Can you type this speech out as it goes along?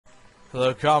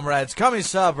Hello, comrades.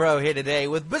 Commissar Bro here today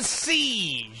with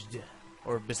Besieged.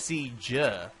 Or Besiege.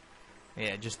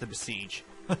 Yeah, just the Besiege.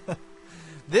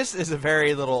 This is a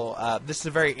very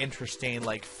interesting,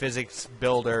 like, physics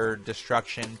builder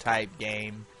destruction type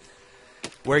game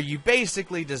where you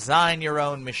basically design your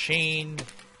own machine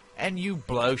and you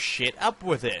blow shit up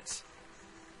with it.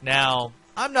 Now,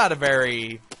 I'm not a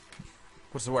very,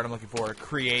 what's the word I'm looking for,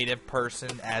 creative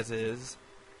person as is.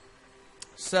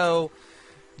 So,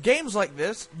 games like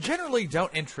this generally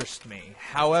don't interest me.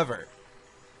 However,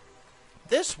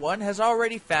 this one has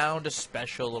already found a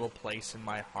special little place in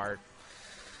my heart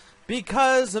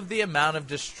because of the amount of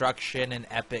destruction and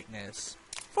epicness.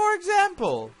 For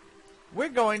example, we're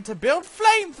going to build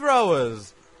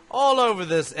flamethrowers all over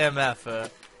this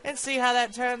MF and see how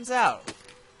that turns out.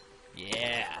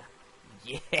 Yeah.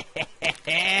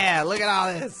 Yeah! Look at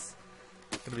all this!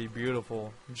 It's gonna be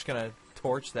beautiful. I'm just gonna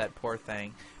torch that poor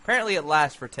thing. Apparently it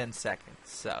lasts for 10 seconds,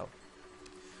 so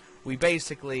we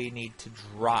basically need to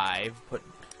drive, put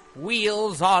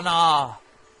wheels on our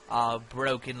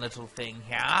broken little thing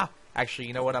here. Actually,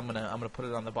 you know what? I'm gonna put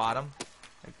it on the bottom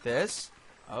like this.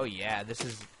 Oh yeah,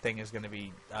 thing is gonna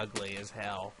be ugly as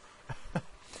hell.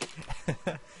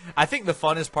 I think the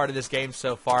funnest part of this game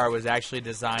so far was actually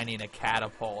designing a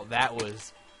catapult. That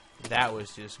was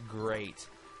just great.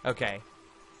 Okay,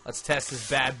 let's test this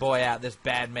bad boy out. This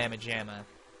bad mamma jamma.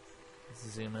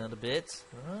 Let's zoom in a bit.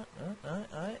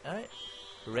 Alright.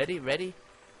 Ready?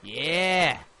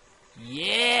 Yeah!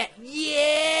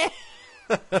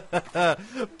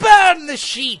 Burn the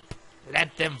sheep!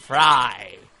 Let them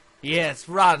fry! Yes,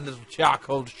 rotten little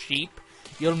charcoal sheep.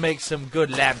 You'll make some good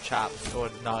lamb chops. Or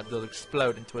not, they'll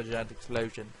explode into a giant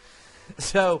explosion.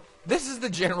 So, this is the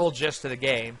general gist of the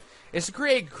game. Is to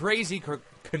create crazy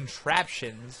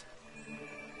contraptions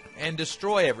and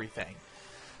destroy everything.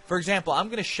 For example, I'm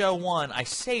going to show one. I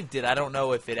saved it. I don't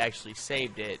know if it actually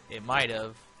saved it. It might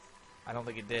have. I don't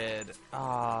think it did.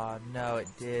 No, it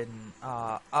didn't.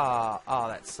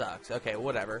 That sucks. Okay,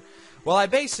 whatever. Well, I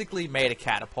basically made a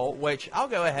catapult, which I'll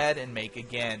go ahead and make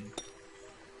again.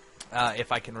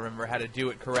 If I can remember how to do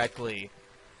it correctly.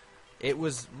 It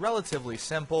was relatively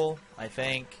simple, I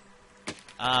think.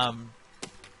 I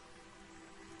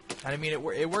mean,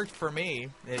 it worked for me.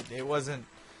 It wasn't,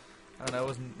 I don't know, it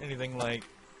wasn't anything like,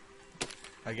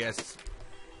 I guess,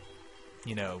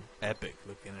 you know, epic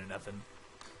looking or nothing.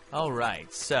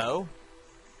 Alright, so,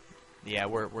 yeah,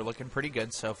 we're looking pretty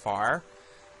good so far.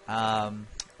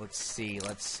 Let's see.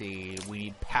 We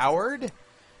need powered,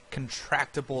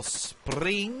 contractable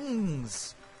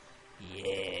springs.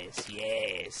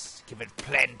 Yes. Give it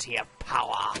plenty of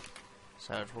power.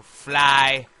 So it will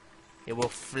fly. It will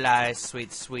fly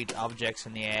sweet objects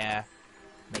in the air.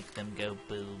 Make them go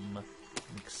boom.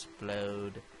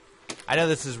 Explode. I know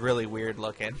this is really weird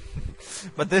looking.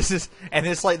 But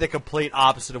it's like the complete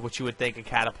opposite of what you would think a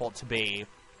catapult to be.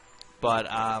 But,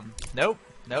 nope.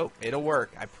 It'll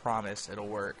work. I promise it'll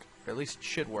work. Or at least it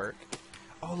should work.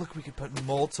 Oh, look, we could put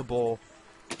multiple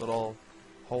little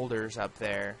holders up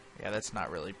there. Yeah, that's not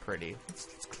really pretty.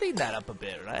 Let's clean that up a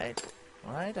bit, right?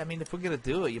 Alright? I mean, if we're gonna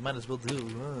do it, you might as well do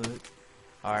it.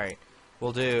 Alright.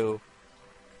 We'll do...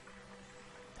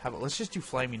 How about, let's just do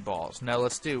flaming balls. No,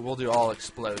 we'll do all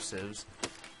explosives.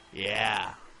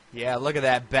 Yeah. Yeah, look at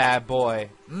that bad boy.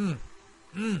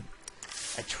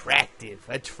 Attractive.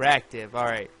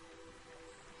 Alright.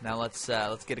 Now let's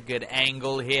get a good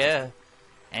angle here.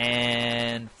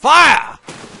 And fire!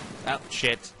 Oh,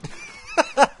 shit.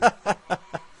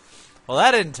 Well,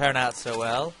 that didn't turn out so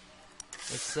well.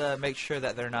 Let's make sure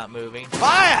that they're not moving.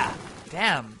 Fire!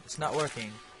 Damn, it's not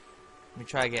working. Let me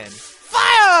try again.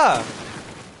 Fire!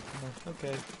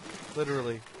 Okay.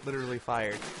 Literally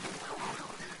fired.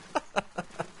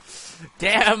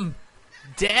 Damn!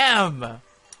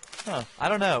 Huh, I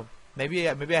don't know. Maybe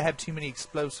I have too many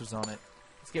explosives on it.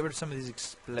 Let's get rid of some of these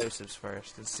explosives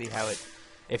first and see how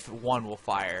if one will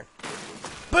fire.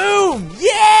 Boom!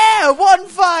 Yeah! One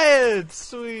fired!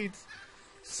 Sweet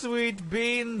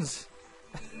beans.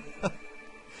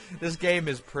 This game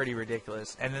is pretty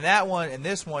ridiculous. And in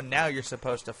this one, now you're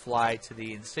supposed to fly to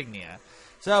the insignia.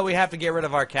 So we have to get rid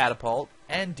of our catapult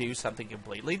and do something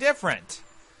completely different.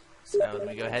 So let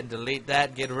me go ahead and delete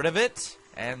that, get rid of it,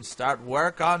 and start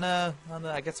work on I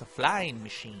guess a flying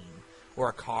machine. Or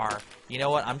a car. You know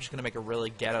what? I'm just going to make a really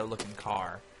ghetto-looking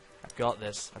car. I've got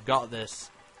this.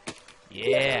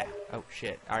 Yeah. Oh,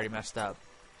 shit. I already messed up.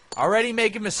 Already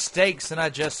making mistakes, and I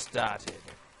just started.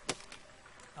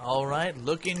 Alright,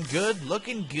 looking good.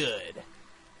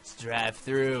 Let's drive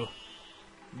through.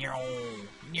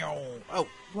 Oh,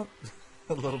 what?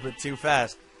 A little bit too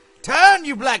fast. Turn,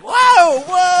 you black... Whoa!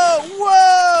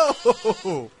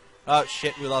 Oh,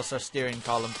 shit, we lost our steering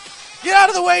column. Get out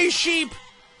of the way, sheep!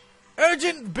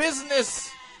 Urgent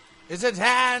business is at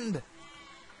hand.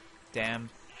 Damn.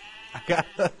 I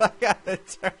gotta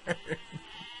turn.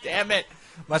 Damn it.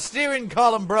 My steering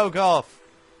column broke off.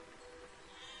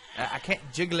 I can't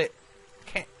jiggle it.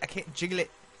 I can't jiggle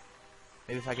it.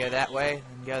 Maybe if I go that way,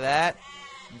 and go that,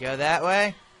 and go that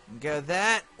way, and go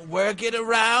that, work it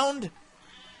around.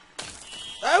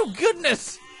 Oh,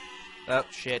 goodness. Oh,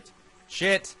 shit.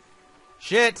 Shit.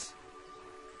 Shit.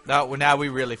 No, well, now we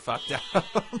really fucked up.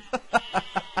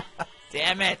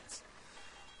 Damn it.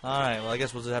 Alright, well, I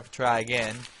guess we'll just have to try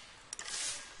again.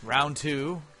 Round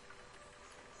 2.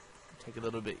 Take it a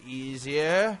little bit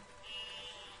easier.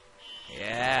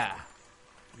 Yeah.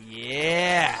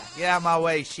 Yeah. Get out of my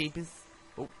way, sheepies.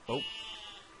 Oh, oh.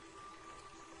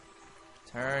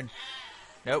 Turn.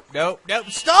 Nope, nope, nope.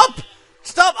 Stop!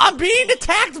 Stop! I'm being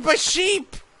attacked by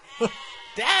sheep!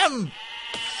 Damn!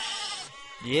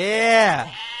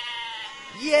 Yeah!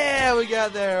 Yeah, we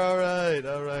got there. Alright,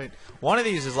 alright. One of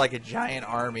these is like a giant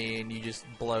army and you just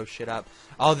blow shit up.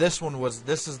 Oh, this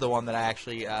is the one that I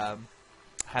actually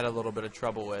had a little bit of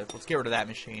trouble with. Let's get rid of that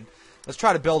machine. Let's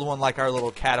try to build one like our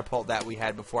little catapult that we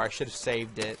had before. I should have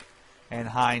saved it in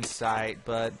hindsight,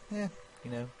 but you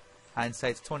know,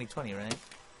 hindsight's 20/20, right?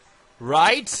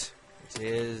 Right? It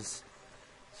is.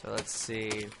 So let's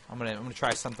see. I'm gonna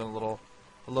try something a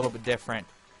little bit different.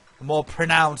 A more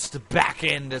pronounced back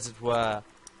end, as it were.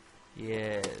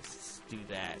 Yes, let's do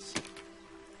that.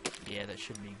 Yeah, that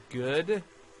should be good.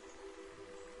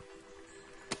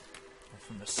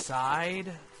 From the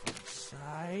side. From the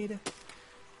side.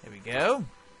 There we go.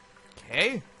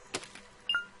 Okay.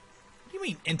 What do you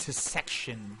mean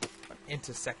intersection? What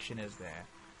intersection is there?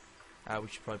 We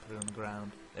should probably put it on the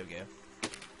ground. There we go.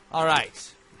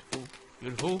 Alright. Beautiful.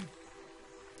 Beautiful.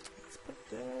 Let's put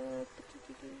it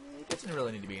doesn't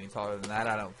really need to be any taller than that,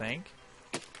 I don't think.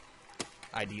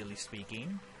 Ideally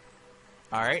speaking.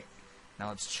 Alright. Now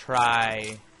let's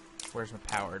try... Where's my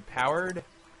powered? Powered?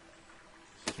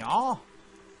 Yeah.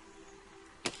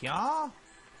 Yeah.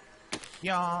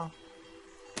 Yeah.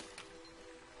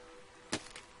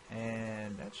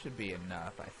 And that should be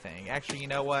enough, I think. Actually, you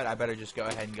know what? I better just go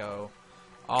ahead and go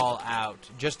all out.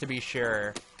 Just to be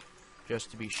sure.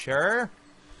 Just to be sure.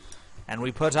 And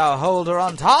we put our holder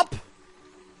on top.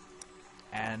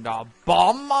 And our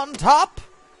bomb on top.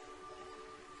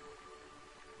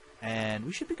 And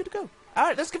we should be good to go.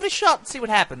 Alright, let's give it a shot and see what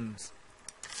happens.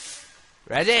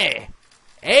 Ready.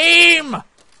 Aim!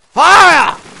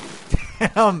 Fire!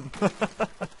 Damn.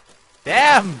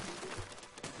 Damn.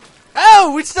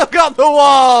 Oh, we still got the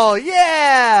wall.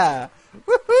 Yeah.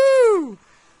 Woohoo!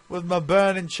 With my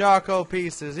burning charcoal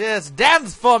pieces. Yes,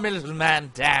 dance for me, little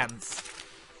man, dance.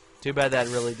 Too bad that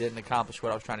really didn't accomplish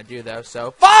what I was trying to do, though.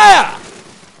 So, fire!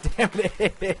 Damn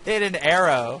it, it hit an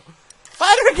arrow.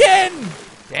 Fire again!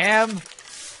 Damn.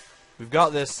 We've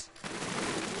got this.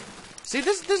 See,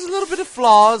 there's a little bit of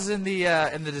flaws in the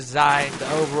design,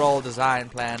 the overall design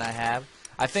plan I have.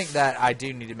 I think that I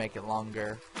do need to make it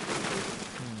longer.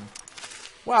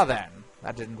 Well then,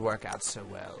 that didn't work out so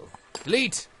well.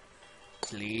 Delete!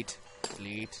 Delete.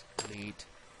 Delete. Delete.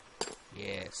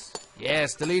 Yes.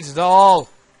 Yes, delete it all!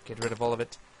 Get rid of all of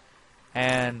it.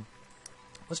 And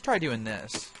let's try doing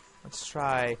this. Let's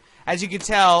try... As you can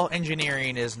tell,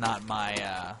 engineering is not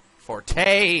my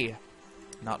forte.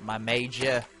 Not my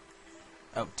major.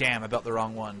 Oh, damn, I built the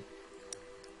wrong one.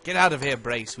 Get out of here,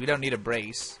 brace. We don't need a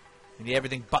brace. We need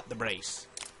everything but the brace.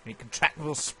 We need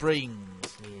contractible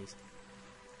springs. Yes.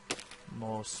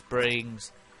 More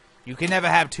springs. You can never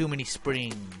have too many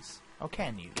springs. Oh,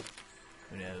 can you?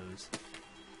 Who knows?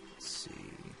 Let's see.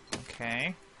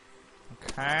 Okay.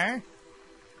 Okay.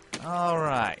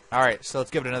 Alright. Alright, so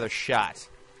let's give it another shot.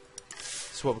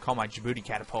 This is what we call my Djibouti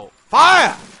catapult.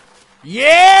 Fire!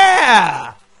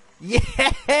 Yeah!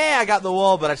 Yeah! I got the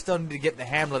wall, but I still need to get the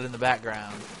hamlet in the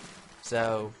background.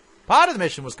 So, part of the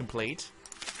mission was complete.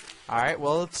 Alright,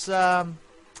 well, let's, I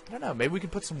don't know, maybe we can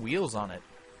put some wheels on it.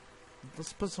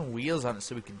 Let's put some wheels on it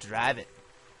so we can drive it.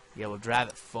 Yeah, we'll drive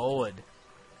it forward.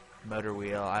 Motor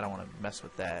wheel, I don't want to mess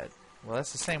with that. Well,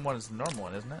 that's the same one as the normal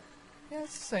one, isn't it? Yeah,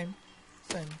 it's the same.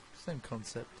 Same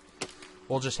concept.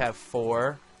 We'll just have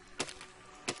 4.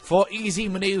 For easy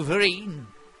maneuvering.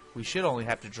 We should only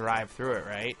have to drive through it,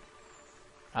 right?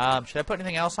 Should I put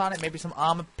anything else on it? Maybe some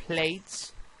armor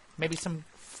plates? Maybe some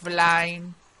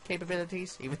flying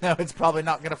capabilities? Even though it's probably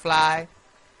not going to fly.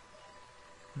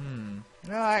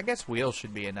 Well, I guess wheels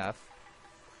should be enough.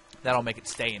 That'll make it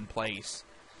stay in place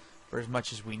for as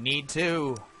much as we need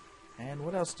to. And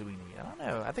what else do we need? I don't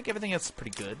know. I think everything else is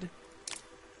pretty good.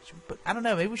 I don't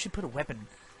know. Maybe we should put a weapon.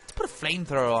 Let's put a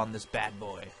flamethrower on this bad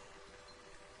boy.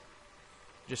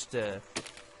 Just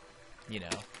you know,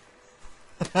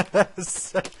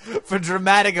 for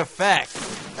dramatic effect.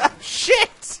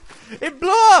 Shit! It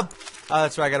blew up! Oh,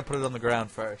 that's right, I gotta put it on the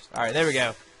ground first. Alright, there we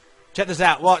go. Check this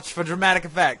out. Watch for dramatic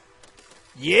effect.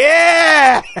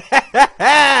 Yeah!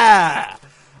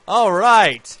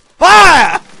 Alright.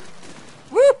 Fire!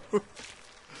 Woo!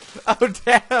 Oh,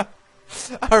 damn.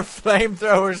 Our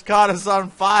flamethrowers caught us on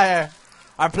fire.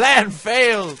 Our plan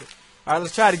failed. Alright,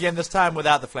 let's try it again, this time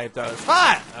without the flamethrowers.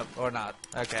 Fire! Oh, or not.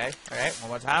 Okay. Alright, one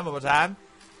more time, one more time.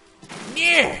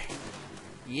 Yeah!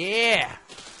 Yeah!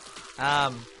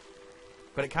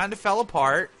 But it kind of fell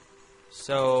apart.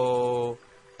 So,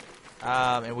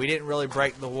 and we didn't really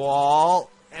break the wall.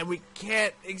 And we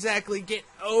can't exactly get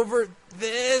over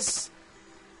this.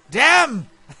 Damn!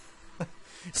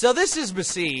 So this is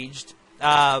Besieged.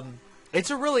 It's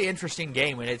a really interesting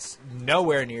game, and it's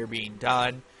nowhere near being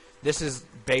done. This is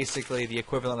basically the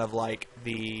equivalent of like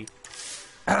the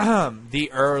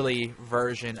the early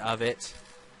version of it,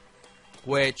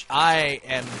 which I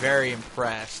am very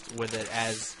impressed with it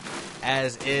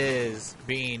as is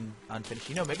being unfinished.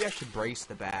 You know, maybe I should brace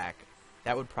the back.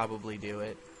 That would probably do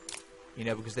it. You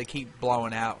know, because they keep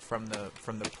blowing out from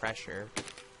the pressure.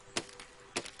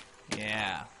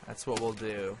 Yeah, that's what we'll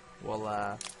do.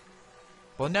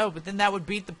 Well, no, but then that would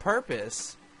beat the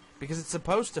purpose. Because it's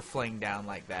supposed to fling down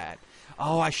like that.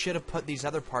 Oh, I should have put these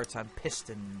other parts on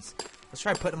pistons. Let's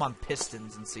try putting them on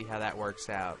pistons and see how that works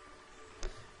out.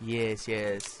 Yes,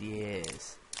 yes,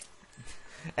 yes.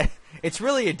 It's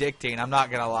really addicting, I'm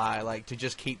not gonna lie. Like, to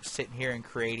just keep sitting here and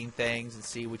creating things and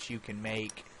see what you can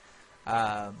make.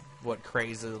 What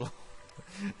crazy little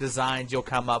designs you'll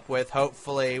come up with.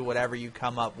 Hopefully, whatever you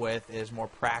come up with is more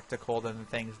practical than the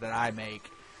things that I make.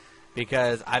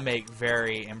 Because I make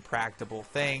very impractical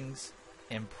things.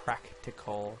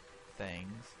 Impractical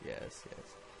things. Yes,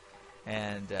 yes.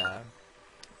 And,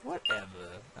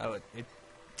 whatever. Oh,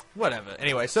 whatever.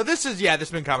 Anyway, so this is, yeah, this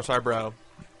has been Commissar, bro.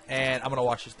 And I'm going to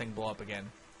watch this thing blow up again.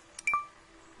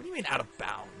 What do you mean out of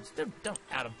bounds? Don't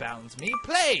out of bounds me.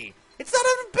 Play! It's not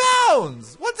out of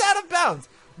bounds! What's out of bounds?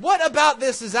 What about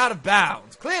this is out of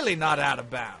bounds? Clearly not out of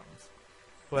bounds.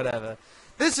 Whatever.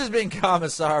 This has been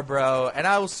Commissar, bro, and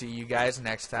I will see you guys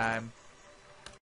next time.